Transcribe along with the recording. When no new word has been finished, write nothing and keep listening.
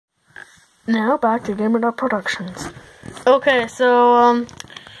Now back to Gamer Productions. Okay, so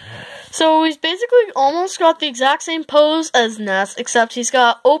he's basically almost got the exact same pose as Ness, except he's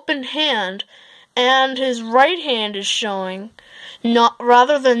got open hand, and his right hand is showing,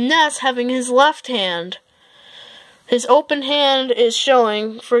 rather than Ness having his left hand. His open hand is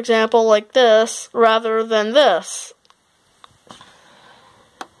showing, for example, like this, rather than this.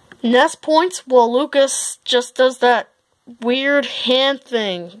 Ness points while Lucas just does that weird hand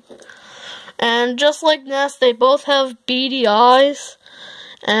thing. And just like Ness, they both have beady eyes.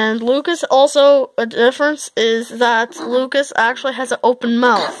 And Lucas also, a difference is that Lucas actually has an open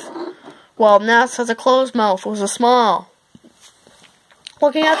mouth, while Ness has a closed mouth with a smile.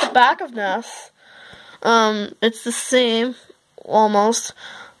 Looking at the back of Ness, it's the same, almost,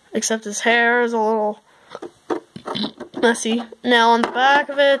 except his hair is a little messy. Now on the back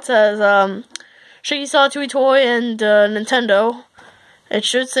of it says, Shiggy Sawtooey Toy and Nintendo. It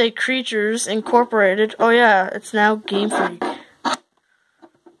should say Creatures Incorporated. Oh yeah, it's now Game Freak.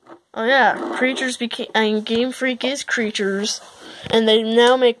 Oh yeah, Game Freak is Creatures, and they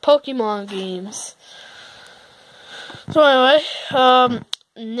now make Pokemon games. So anyway,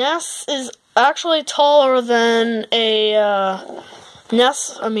 Ness is actually taller than a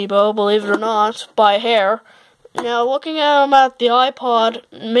Ness amiibo, believe it or not, by hair. Now looking at him at the iPod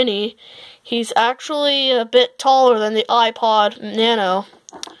Mini, he's actually a bit taller than the iPod Nano,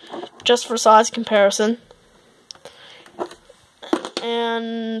 just for size comparison.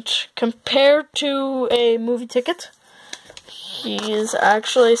 And compared to a movie ticket, he is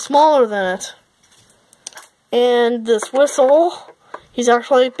actually smaller than it. And this whistle, he's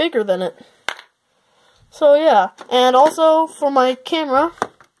actually bigger than it. So yeah, and also for my camera,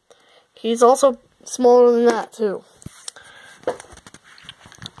 he's also smaller than that too.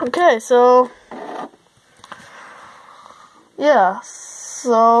 Okay, so yeah,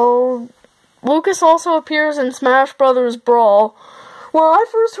 so Lucas also appears in Smash Brothers Brawl. When I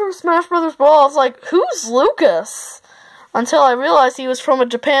first heard Smash Brothers Brawl, I was like, who's Lucas? Until I realized he was from a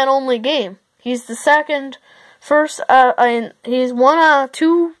Japan-only game. He's the he's one out of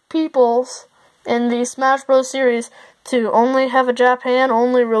two peoples in the Smash Bros. Series to only have a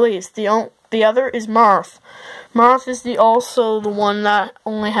Japan-only release. The other is Marth. Marth is also the one that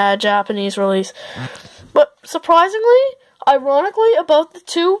only had a Japanese release. But surprisingly, ironically about the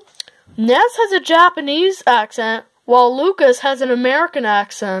two, Ness has a Japanese accent, while Lucas has an American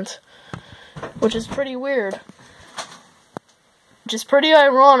accent, which is pretty weird. Which is pretty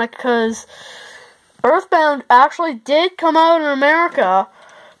ironic, because Earthbound actually did come out in America,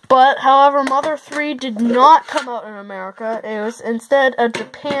 but however, Mother 3 did not come out in America. It was instead a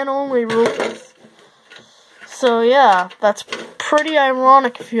Japan-only release. So yeah, that's pretty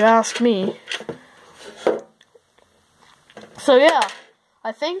ironic if you ask me. So yeah,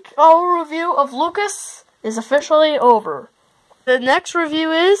 I think our review of Lucas is officially over. The next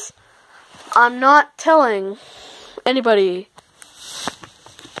review is, I'm not telling anybody.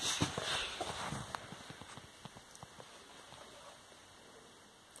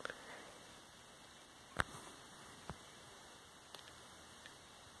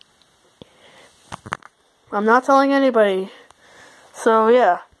 I'm not telling anybody. So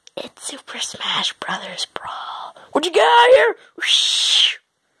yeah, it's Super Smash Brothers Brawl. What'd you get out of here? Whoosh.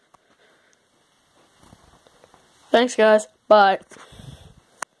 Thanks guys. Bye.